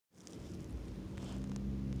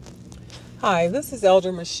Hi, this is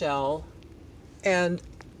Elder Michelle. And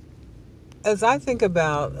as I think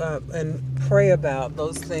about and pray about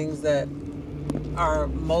those things that are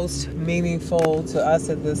most meaningful to us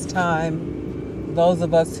at this time, those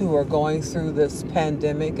of us who are going through this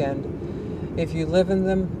pandemic, and if you live in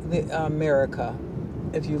America,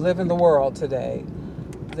 if you live in the world today,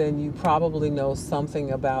 then you probably know something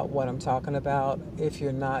about what I'm talking about. If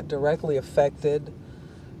you're not directly affected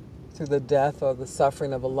through the death or the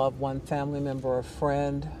suffering of a loved one, family member, or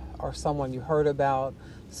friend, or someone you heard about,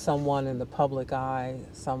 someone in the public eye,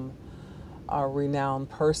 some renowned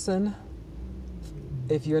person.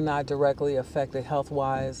 If you're not directly affected health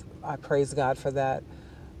wise, I praise God for that.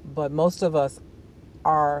 But most of us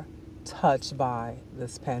are touched by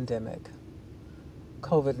this pandemic,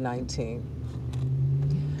 COVID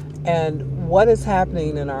 19. And what is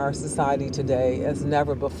happening in our society today, as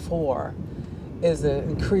never before, is an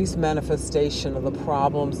increased manifestation of the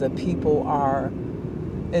problems that people are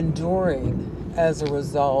enduring as a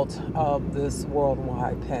result of this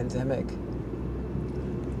worldwide pandemic.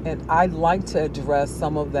 And I'd like to address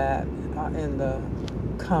some of that in the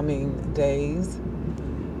coming days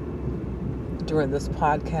during this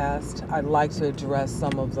podcast. I'd like to address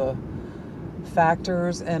some of the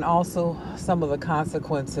factors and also some of the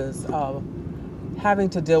consequences of having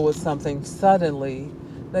to deal with something suddenly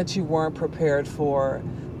that you weren't prepared for,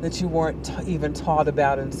 that you weren't even taught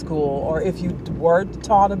about in school, or if you were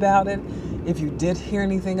taught about it, if you did hear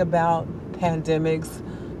anything about pandemics,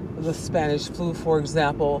 the Spanish flu, for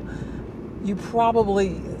example, you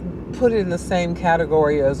probably put it in the same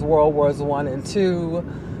category as World Wars I and II,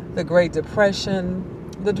 the Great Depression,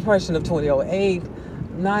 the Depression of 2008,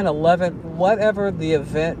 9/11, whatever the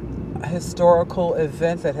historical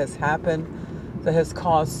event that has happened that has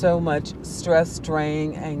caused so much stress,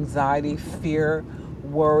 strain, anxiety, fear,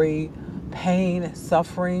 worry, pain,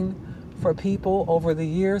 suffering for people over the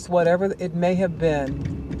years, whatever it may have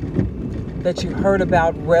been that you heard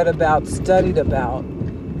about, read about, studied about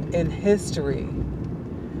in history,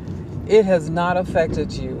 it has not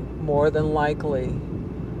affected you more than likely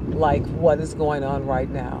like what is going on right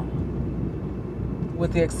now.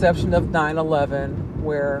 With the exception of 9/11,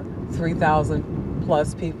 where 3,000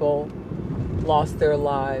 plus people lost their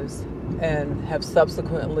lives and have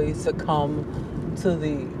subsequently succumbed to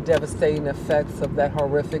the devastating effects of that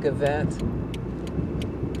horrific event.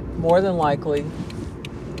 More than likely,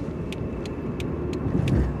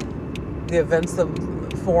 the events of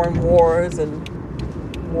foreign wars and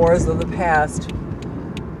wars of the past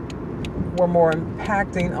were more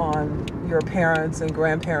impacting on your parents and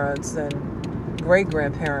grandparents and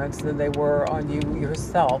great-grandparents than they were on you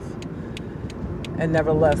yourself. And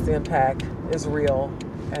nevertheless, the impact is real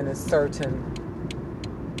and is certain.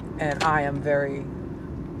 And I am very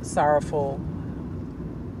sorrowful,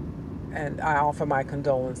 and I offer my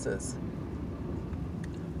condolences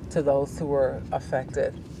to those who were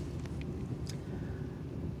affected.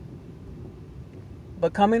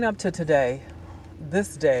 But coming up to today,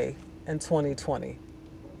 this day in 2020,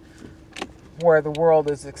 where the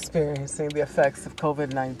world is experiencing the effects of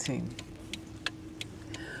COVID 19,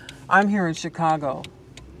 I'm here in Chicago,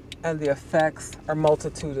 and the effects are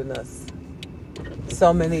multitudinous.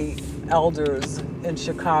 So many elders in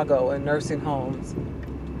Chicago in nursing homes,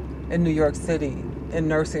 in New York City in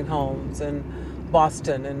nursing homes, in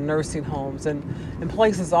Boston in nursing homes, and in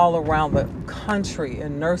places all around the country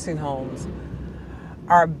in nursing homes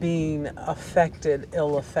are being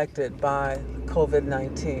ill affected by COVID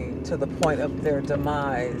 19 to the point of their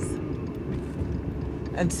demise.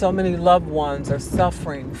 And so many loved ones are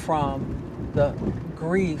suffering from the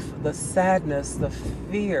grief, the sadness, the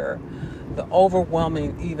fear, the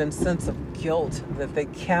overwhelming even sense of guilt that they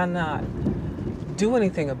cannot do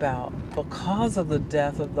anything about because of the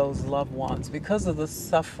death of those loved ones, because of the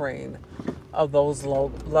suffering of those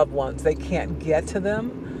loved ones. They can't get to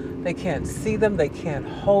them, they can't see them, they can't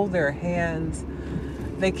hold their hands,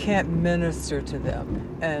 they can't minister to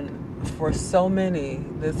them. And for so many,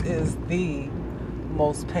 this is the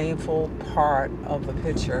most painful part of the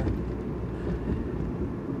picture.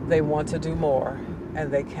 They want to do more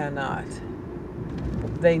and they cannot.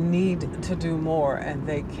 They need to do more and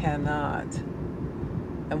they cannot.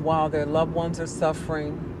 And while their loved ones are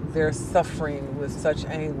suffering, they're suffering with such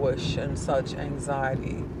anguish and such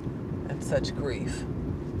anxiety and such grief.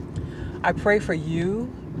 I pray for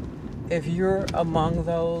you. If you're among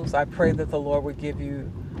those, I pray that the Lord would give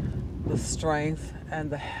you the strength and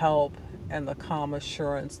the help and the calm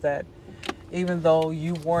assurance that even though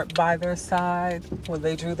you weren't by their side when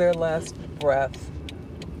they drew their last breath,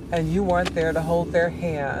 and you weren't there to hold their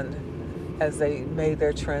hand as they made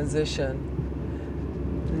their transition,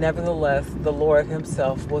 Nevertheless, the Lord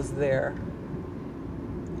Himself was there,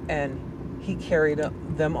 and He carried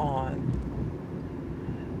them on.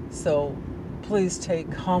 So please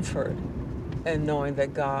take comfort in knowing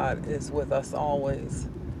that God is with us always,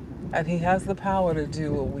 and He has the power to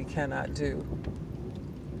do what we cannot do.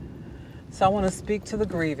 So I want to speak to the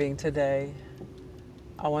grieving today.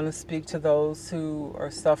 I want to speak to those who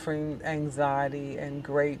are suffering anxiety and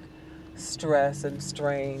great stress and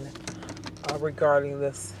strain regarding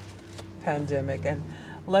this pandemic, and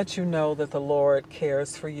let you know that the Lord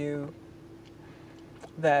cares for you,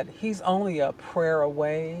 that He's only a prayer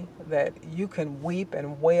away, that you can weep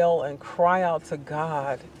and wail and cry out to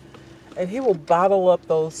God, and He will bottle up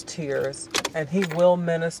those tears, and He will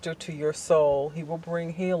minister to your soul. He will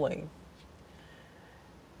bring healing.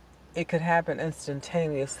 It could happen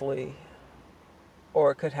instantaneously,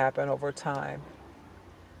 or it could happen over time.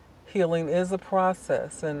 Healing is a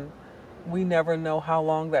process, and we never know how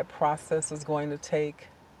long that process is going to take.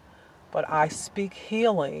 But I speak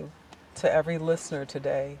healing to every listener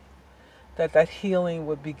today, that healing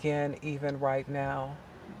would begin even right now.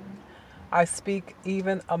 I speak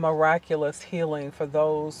even a miraculous healing for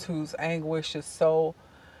those whose anguish is so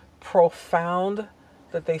profound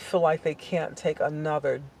that they feel like they can't take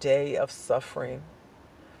another day of suffering.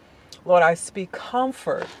 Lord, I speak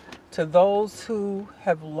comfort to those who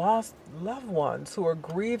have lost loved ones, who are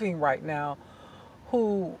grieving right now,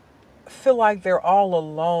 who feel like they're all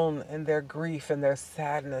alone in their grief and their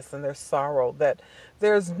sadness and their sorrow, that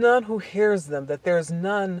there's none who hears them, that there's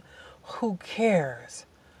none who cares.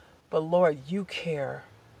 But Lord, you care.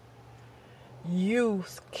 You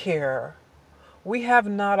care. We have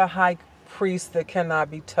not a high priest that cannot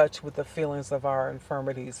be touched with the feelings of our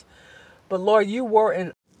infirmities. But Lord, you were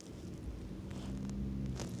in.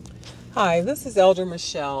 Hi, this is Elder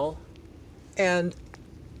Michelle, and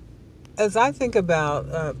as I think about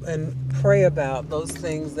and pray about those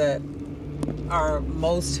things that are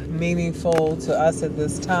most meaningful to us at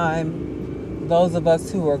this time, those of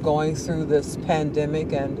us who are going through this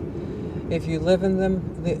pandemic, and if you live in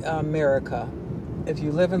America, if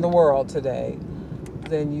you live in the world today,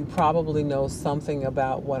 then you probably know something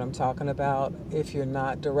about what I'm talking about. If you're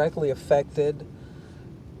not directly affected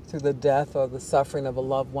through the death or the suffering of a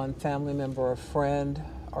loved one, family member, or friend,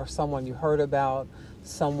 or someone you heard about,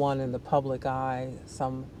 someone in the public eye,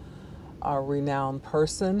 some renowned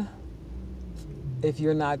person, if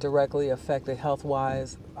you're not directly affected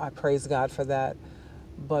health-wise, I praise God for that.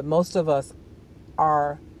 But most of us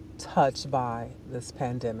are touched by this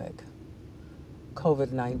pandemic,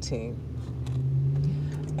 COVID-19.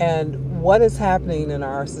 And what is happening in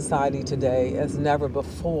our society today as never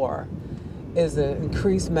before is an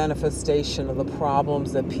increased manifestation of the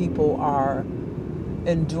problems that people are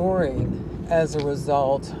enduring as a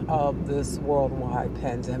result of this worldwide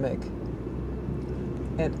pandemic.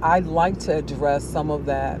 And I'd like to address some of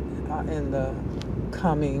that in the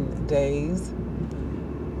coming days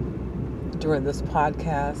during this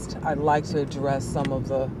podcast. I'd like to address some of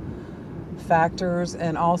the factors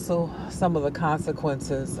and also some of the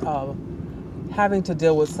consequences of having to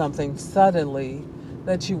deal with something suddenly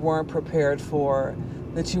that you weren't prepared for,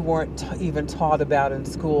 that you weren't even taught about in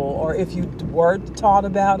school, or if you were taught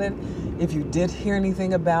about it, if you did hear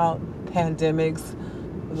anything about pandemics,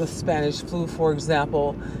 the Spanish flu, for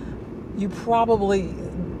example, you probably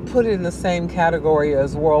put it in the same category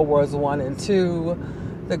as World Wars I and II,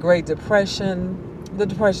 the Great Depression, the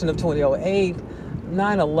Depression of 2008,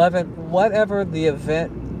 9/11, whatever the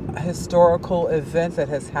event, historical event that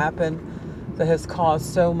has happened that has caused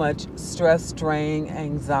so much stress, strain,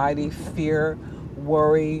 anxiety, fear,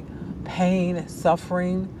 worry, pain,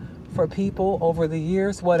 suffering for people over the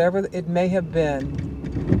years, whatever it may have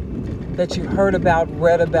been that you heard about,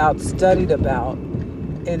 read about, studied about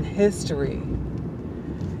in history,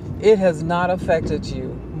 it has not affected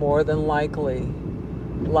you more than likely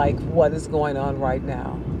like what is going on right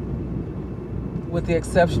now. With the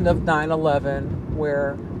exception of 9/11,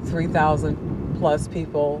 where 3,000 plus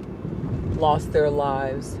people lost their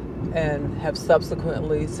lives and have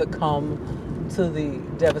subsequently succumbed to the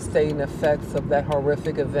devastating effects of that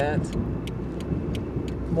horrific event.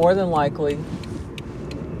 More than likely,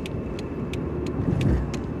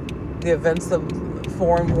 the events of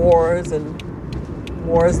foreign wars and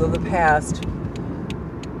wars of the past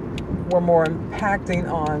were more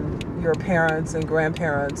impacting on your parents and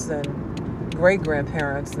grandparents and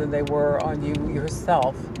great-grandparents than they were on you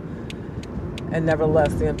yourself. And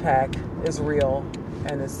nevertheless, the impact is real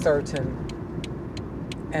and is certain.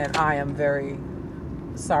 And I am very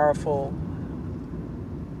sorrowful,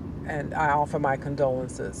 and I offer my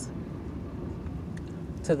condolences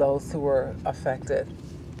to those who were affected.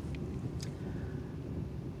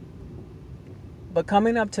 But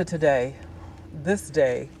coming up to today, this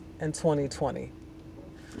day in 2020,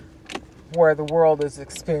 where the world is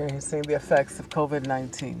experiencing the effects of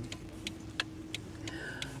COVID-19,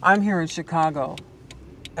 I'm here in Chicago,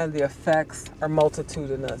 and the effects are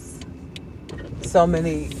multitudinous. So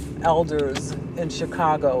many elders in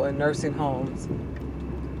Chicago in nursing homes,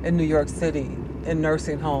 in New York City in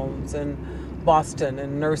nursing homes, in Boston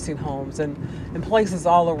in nursing homes, and in places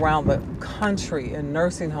all around the country in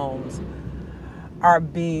nursing homes are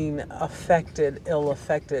being ill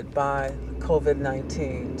affected by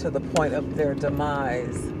COVID-19 to the point of their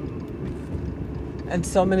demise. And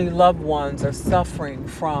so many loved ones are suffering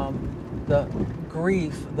from the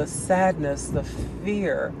grief, the sadness, the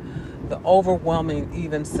fear, the overwhelming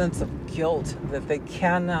even sense of guilt that they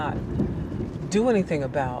cannot do anything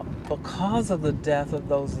about because of the death of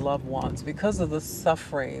those loved ones, because of the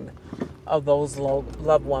suffering of those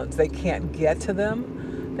loved ones. They can't get to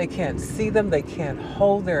them, they can't see them, they can't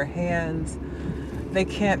hold their hands, they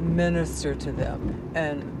can't minister to them.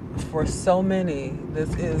 And for so many,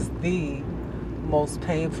 this is the most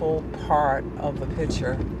painful part of the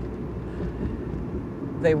picture.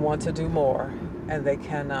 They want to do more and they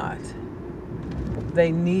cannot.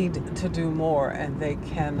 They need to do more and they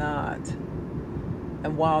cannot.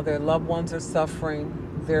 And while their loved ones are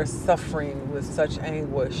suffering, they're suffering with such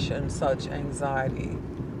anguish and such anxiety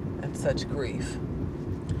and such grief.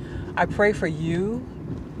 I pray for you.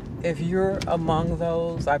 If you're among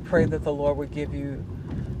those, I pray that the Lord would give you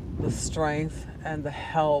the strength and the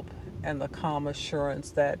help and the calm assurance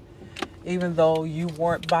that even though you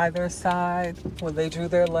weren't by their side when they drew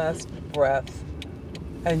their last breath,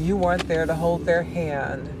 and you weren't there to hold their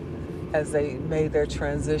hand as they made their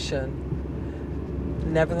transition,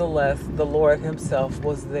 nevertheless, the Lord Himself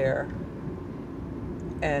was there,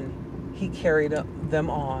 and He carried them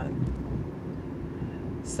on.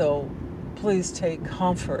 So please take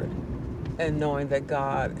comfort in knowing that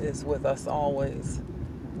God is with us always,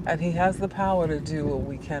 and He has the power to do what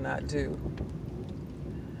we cannot do.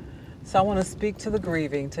 So I want to speak to the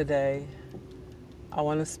grieving today. I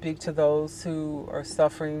want to speak to those who are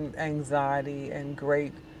suffering anxiety and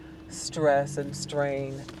great stress and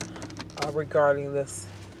strain regarding this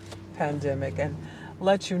pandemic, and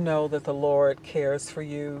let you know that the Lord cares for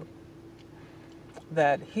you,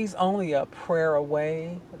 that He's only a prayer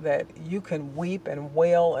away, that you can weep and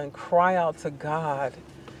wail and cry out to God,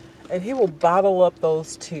 and He will bottle up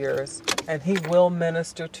those tears, and He will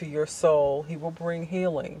minister to your soul. He will bring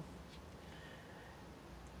healing.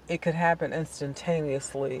 It could happen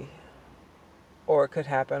instantaneously, or it could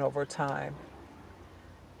happen over time.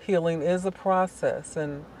 Healing is a process,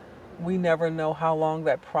 and we never know how long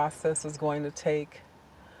that process is going to take.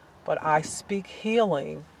 But I speak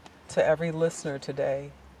healing to every listener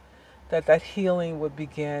today, that healing would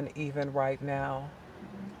begin even right now.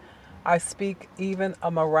 I speak even a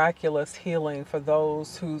miraculous healing for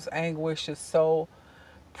those whose anguish is so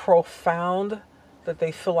profound that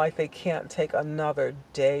they feel like they can't take another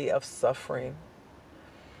day of suffering.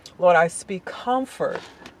 Lord, I speak comfort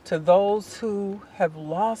to those who have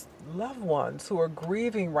lost loved ones, who are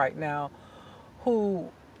grieving right now,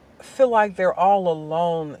 who feel like they're all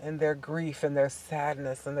alone in their grief and their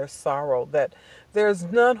sadness and their sorrow, that there's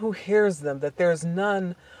none who hears them, that there's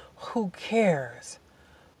none who cares.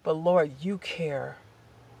 But Lord, you care.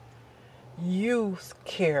 You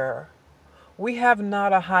care. We have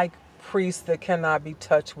not a high priest that cannot be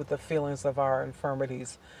touched with the feelings of our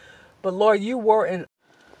infirmities. But Lord, you were in.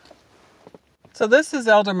 So this is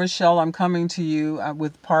Elder Michelle. I'm coming to you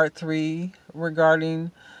with part 3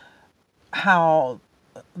 regarding how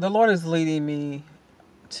the Lord is leading me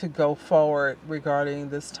to go forward regarding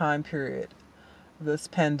this time period, this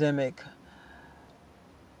pandemic,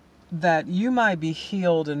 that you might be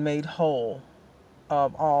healed and made whole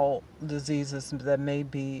of all diseases that may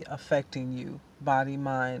be affecting you, body,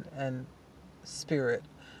 mind, and spirit,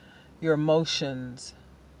 your emotions,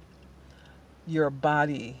 your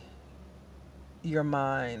body, your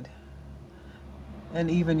mind, and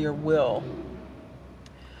even your will.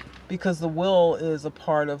 Because the will is a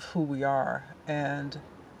part of who we are, and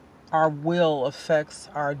our will affects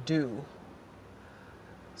our do.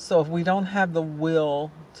 So if we don't have the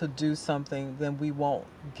will to do something, then we won't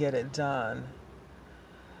get it done.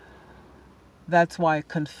 That's why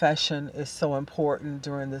confession is so important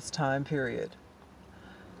during this time period.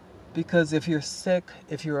 Because if you're sick,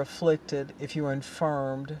 if you're afflicted, if you're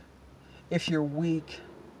infirmed, if you're weak,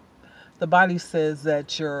 the body says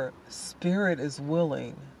that your spirit is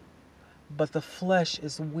willing, but the flesh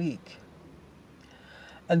is weak.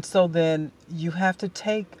 And so then you have to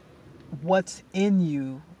take what's in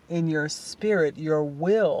you, in your spirit, your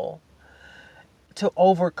will, to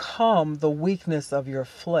overcome the weakness of your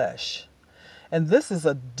flesh. And this is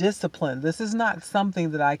a discipline. This is not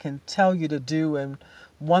something that I can tell you to do and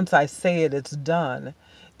once I say it, it's done.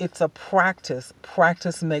 It's a practice.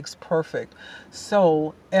 Practice makes perfect.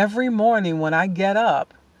 So every morning when I get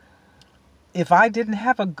up, if I didn't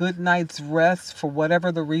have a good night's rest for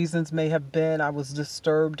whatever the reasons may have been, I was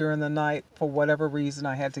disturbed during the night for whatever reason,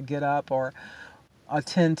 I had to get up or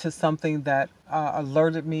attend to something that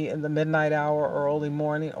alerted me in the midnight hour or early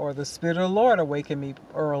morning, or the Spirit of the Lord awakened me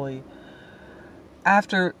early.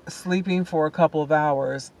 After sleeping for a couple of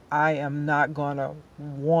hours, I am not going to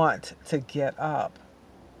want to get up.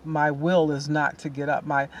 My will is not to get up.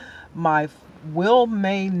 My will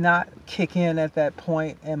may not kick in at that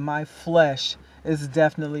point, and my flesh is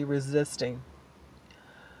definitely resisting.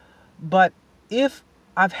 But if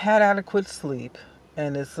I've had adequate sleep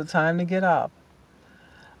and it's the time to get up,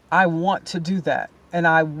 I want to do that, and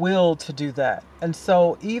I will to do that. And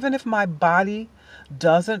so even if my body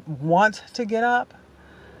doesn't want to get up,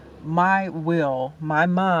 my will, my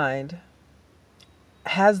mind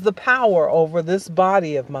has the power over this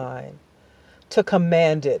body of mine to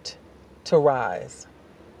command it to rise.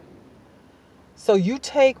 So you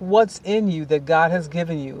take what's in you that God has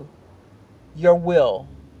given you, your will,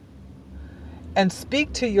 and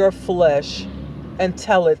speak to your flesh and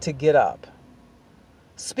tell it to get up.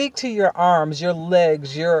 Speak to your arms, your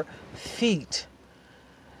legs, your feet,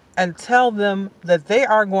 and tell them that they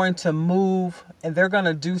are going to move, and they're going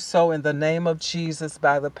to do so in the name of Jesus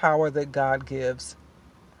by the power that God gives.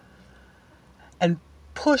 And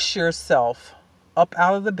push yourself up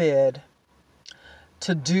out of the bed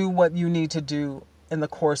to do what you need to do in the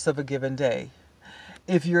course of a given day.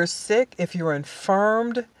 If you're sick, if you're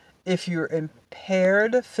infirmed, if you're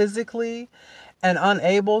impaired physically and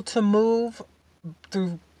unable to move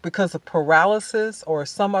because of paralysis or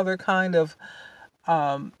some other kind of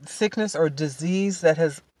sickness or disease that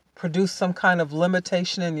has produced some kind of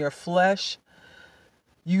limitation in your flesh,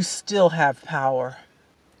 you still have power.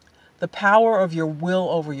 The power of your will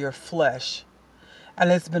over your flesh.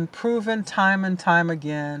 And it's been proven time and time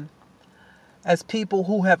again as people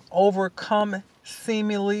who have overcome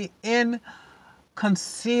seemingly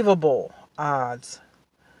inconceivable odds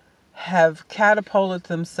have catapulted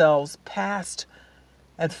themselves past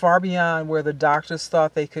and far beyond where the doctors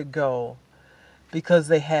thought they could go because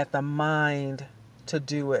they had the mind to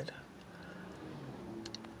do it.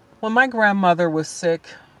 When my grandmother was sick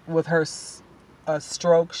with her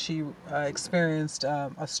stroke, she experienced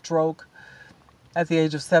a stroke at the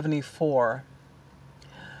age of 74.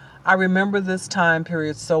 I remember this time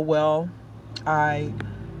period so well.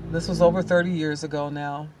 This was over 30 years ago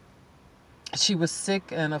now. She was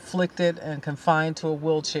sick and afflicted and confined to a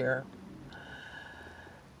wheelchair.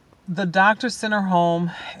 The doctor sent her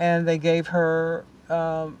home and they gave her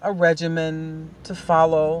a regimen to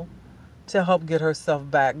follow to help get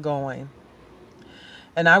herself back going.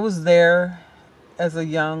 And I was there as a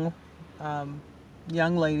young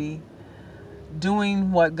lady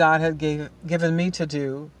doing what God had given me to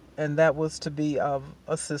do, and that was to be of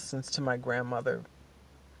assistance to my grandmother.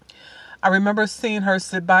 I remember seeing her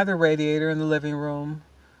sit by the radiator in the living room,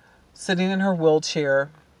 sitting in her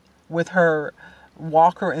wheelchair with her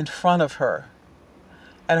walker in front of her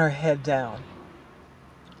and her head down.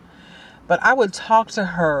 But I would talk to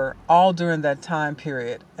her all during that time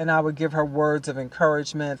period, and I would give her words of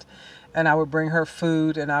encouragement, and I would bring her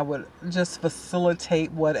food, and I would just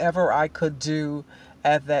facilitate whatever I could do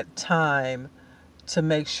at that time to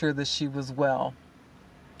make sure that she was well.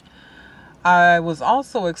 I was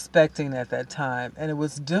also expecting at that time, and it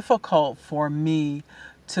was difficult for me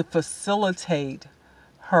to facilitate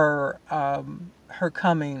her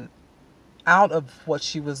coming out of what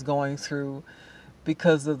she was going through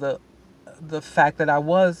because of the fact that I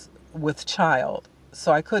was with child.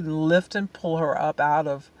 So I couldn't lift and pull her up out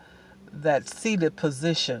of that seated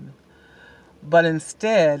position. But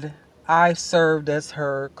instead, I served as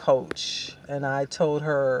her coach, and I told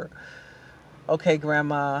her, okay,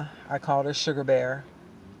 Grandma, I called her Sugar Bear,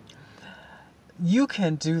 you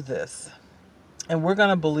can do this. And we're going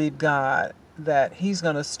to believe God that He's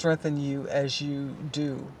going to strengthen you as you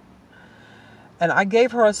do. And I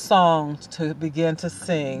gave her a song to begin to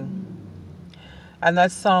sing. And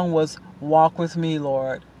that song was, Walk with me,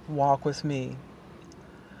 Lord, walk with me.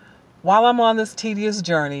 While I'm on this tedious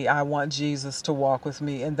journey, I want Jesus to walk with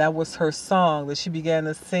me. And that was her song that she began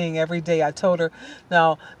to sing every day. I told her,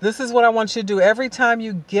 now, this is what I want you to do. Every time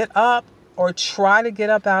you get up or try to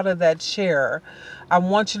get up out of that chair, I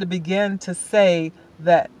want you to begin to say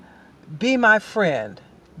that, be my friend,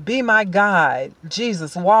 be my guide.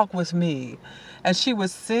 Jesus, walk with me. And she would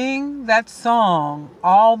sing that song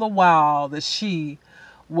all the while that she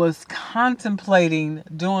was contemplating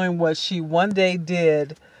doing what she one day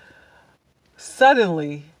did.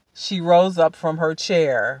 Suddenly, she rose up from her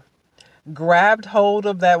chair, grabbed hold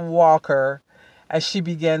of that walker as she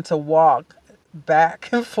began to walk back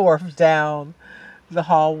and forth down the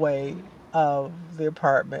hallway of the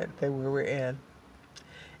apartment that we were in.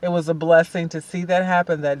 It was a blessing to see that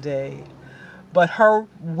happen that day. But her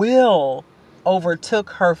will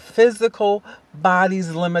overtook her physical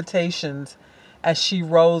body's limitations as she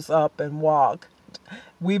rose up and walked.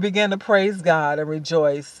 We began to praise God and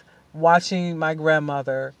rejoice, watching my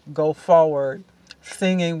grandmother go forward,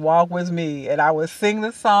 singing Walk With Me. And I would sing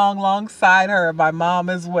the song alongside her and my mom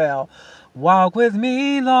as well. Walk with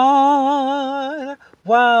me, Lord,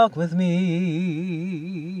 walk with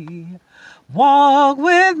me. Walk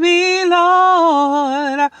with me,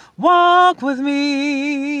 Lord, walk with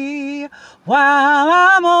me while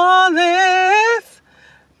I'm on this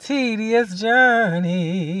tedious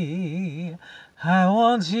journey. I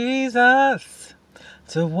want Jesus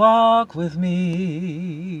to walk with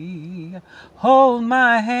me. Hold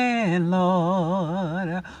my hand,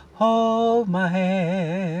 Lord, hold my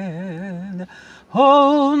hand.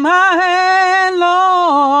 Hold my hand,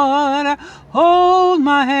 Lord, hold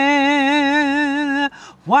my hand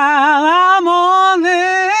while I'm on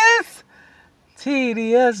this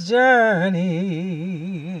tedious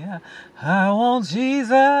journey. I want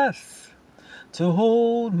Jesus to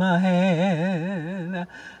hold my hand.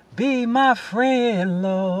 Be my friend,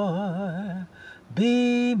 Lord.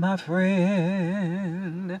 Be my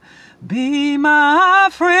friend. Be my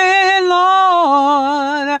friend,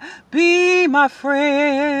 Lord. Be my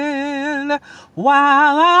friend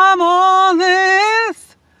while I'm on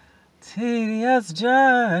this tedious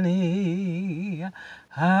journey.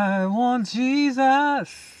 I want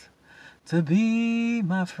Jesus to be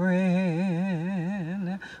my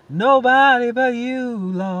friend. Nobody but you,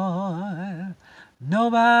 Lord.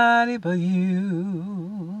 Nobody but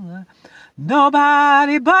you.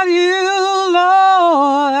 Nobody but you,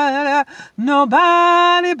 Lord.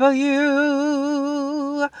 Nobody but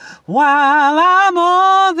you. While I'm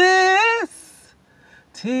on this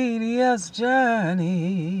tedious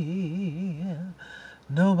journey.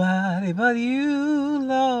 Nobody but you,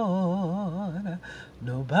 Lord.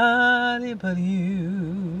 Nobody but you.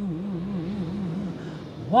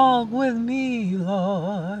 Walk with me,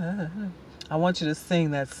 Lord. I want you to sing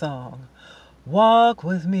that song. Walk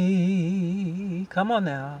with me. Come on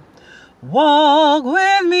now. Walk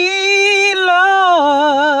with me,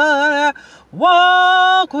 Lord.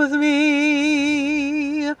 Walk with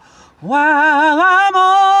me while I'm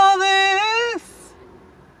on this.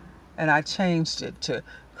 And I changed it to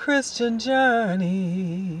Christian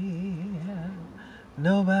journey.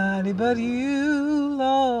 Nobody but you,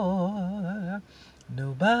 Lord.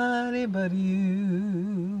 Nobody but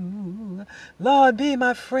you. Lord, be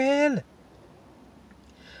my friend.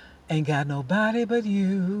 Ain't got nobody but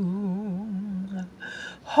you.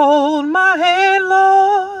 Hold my hand,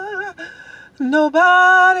 Lord.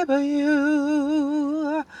 Nobody but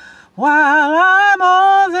you. While I'm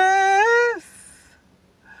on this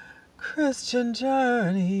Christian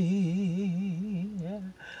journey.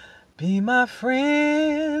 Be my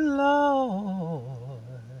friend, Lord.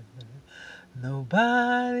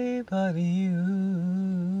 Nobody but you.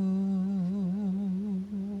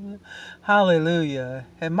 Hallelujah.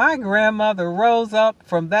 And my grandmother rose up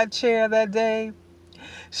from that chair that day.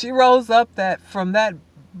 She rose up from that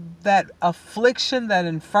affliction, that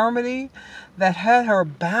infirmity that had her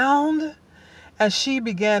bound, and she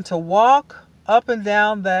began to walk up and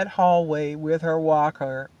down that hallway with her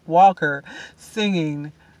walker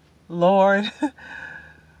singing, Lord,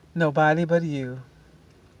 nobody but you.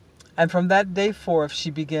 And from that day forth,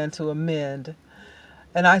 she began to amend.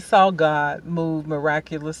 And I saw God move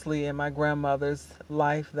miraculously in my grandmother's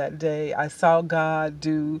life that day. I saw God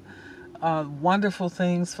do wonderful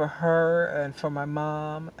things for her and for my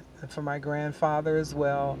mom and for my grandfather as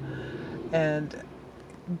well. And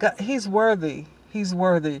God, He's worthy. He's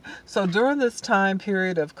worthy. So during this time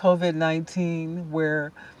period of COVID-19,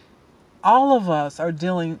 where all of us are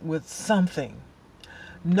dealing with something,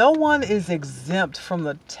 no one is exempt from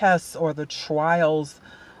the tests or the trials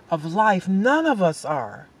of life. None of us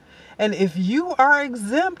are. And if you are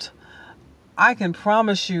exempt, I can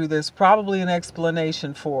promise you there's probably an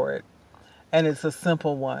explanation for it. And it's a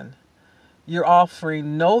simple one. You're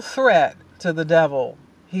offering no threat to the devil.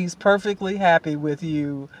 He's perfectly happy with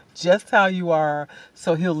you just how you are,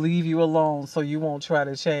 so he'll leave you alone so you won't try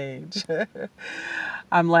to change.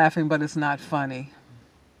 I'm laughing, but it's not funny.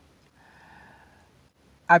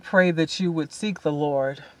 I pray that you would seek the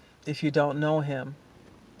Lord if you don't know him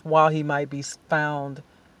while he might be found,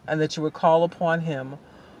 and that you would call upon him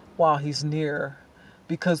while he's near.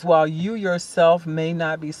 Because while you yourself may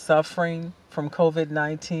not be suffering from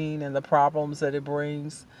COVID-19 and the problems that it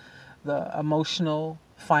brings, the emotional,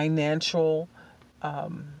 financial,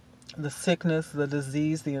 the sickness, the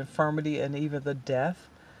disease, the infirmity, and even the death,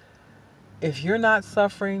 if you're not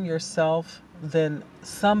suffering yourself, then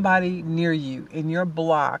somebody near you, in your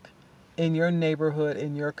block, in your neighborhood,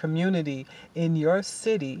 in your community, in your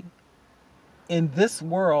city, in this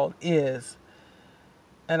world is.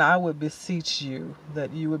 And I would beseech you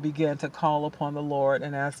that you would begin to call upon the Lord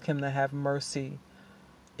and ask him to have mercy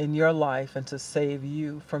in your life and to save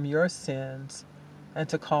you from your sins, and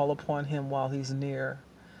to call upon him while he's near,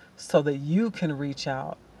 so that you can reach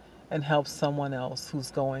out and help someone else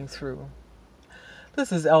who's going through.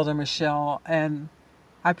 This is Elder Michelle, and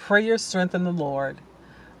I pray your strength in the Lord.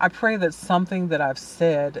 I pray that something that I've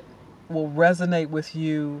said will resonate with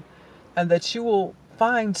you, and that you will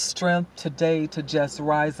find strength today to just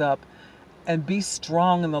rise up and be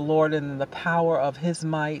strong in the Lord and in the power of his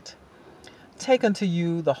might. Take unto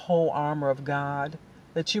you the whole armor of God,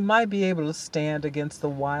 that you might be able to stand against the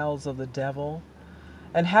wiles of the devil.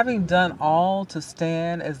 And having done all to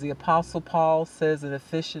stand, as the Apostle Paul says in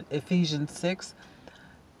Ephesians 6,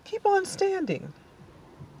 keep on standing.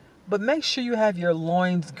 But make sure you have your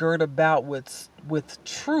loins girt about with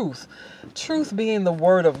truth. Truth being the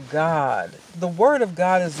Word of God. The Word of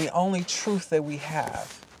God is the only truth that we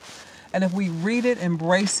have. And if we read it,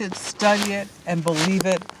 embrace it, study it, and believe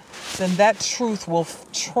it, then that truth will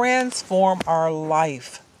transform our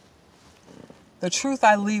life. The truth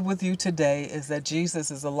I leave with you today is that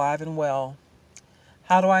Jesus is alive and well.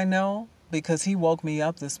 How do I know? Because he woke me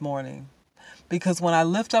up this morning. Because when I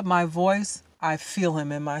lift up my voice, I feel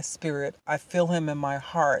him in my spirit. I feel him in my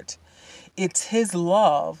heart. It's his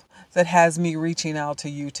love that has me reaching out to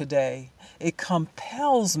you today. It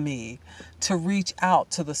compels me to reach out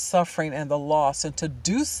to the suffering and the loss and to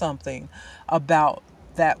do something about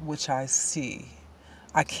that which I see.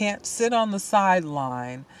 I can't sit on the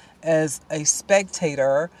sideline as a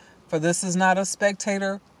spectator, for this is not a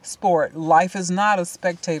spectator sport. Life is not a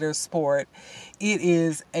spectator sport. It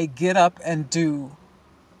is a get up and do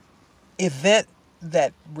event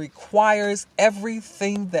that requires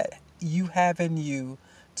everything that you have in you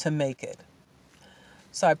to make it.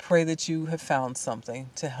 So I pray that you have found something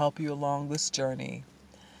to help you along this journey.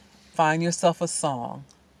 Find yourself a song.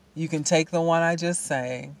 You can take the one I just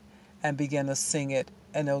sang and begin to sing it,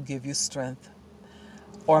 and it'll give you strength.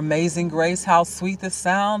 Or Amazing Grace, how sweet the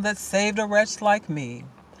sound that saved a wretch like me.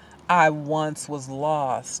 I once was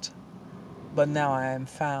lost, but now I am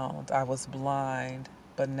found. I was blind,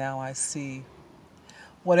 but now I see.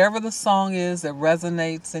 Whatever the song is that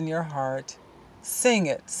resonates in your heart, sing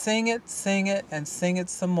it, sing it, sing it, and sing it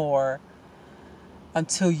some more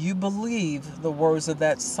until you believe the words of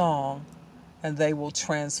that song, and they will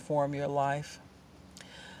transform your life.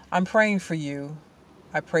 I'm praying for you.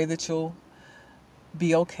 I pray that you'll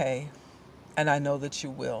be okay, and I know that you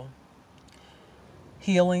will.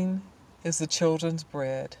 Healing is the children's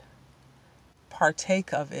bread.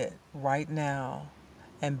 Partake of it right now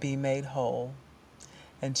and be made whole.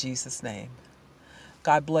 In Jesus' name.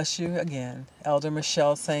 God bless you again. Elder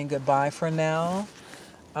Michelle saying goodbye for now.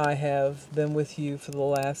 I have been with you for the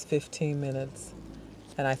last 15 minutes,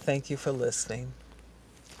 and I thank you for listening.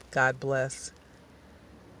 God bless.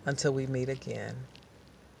 Until we meet again.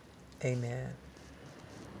 Amen.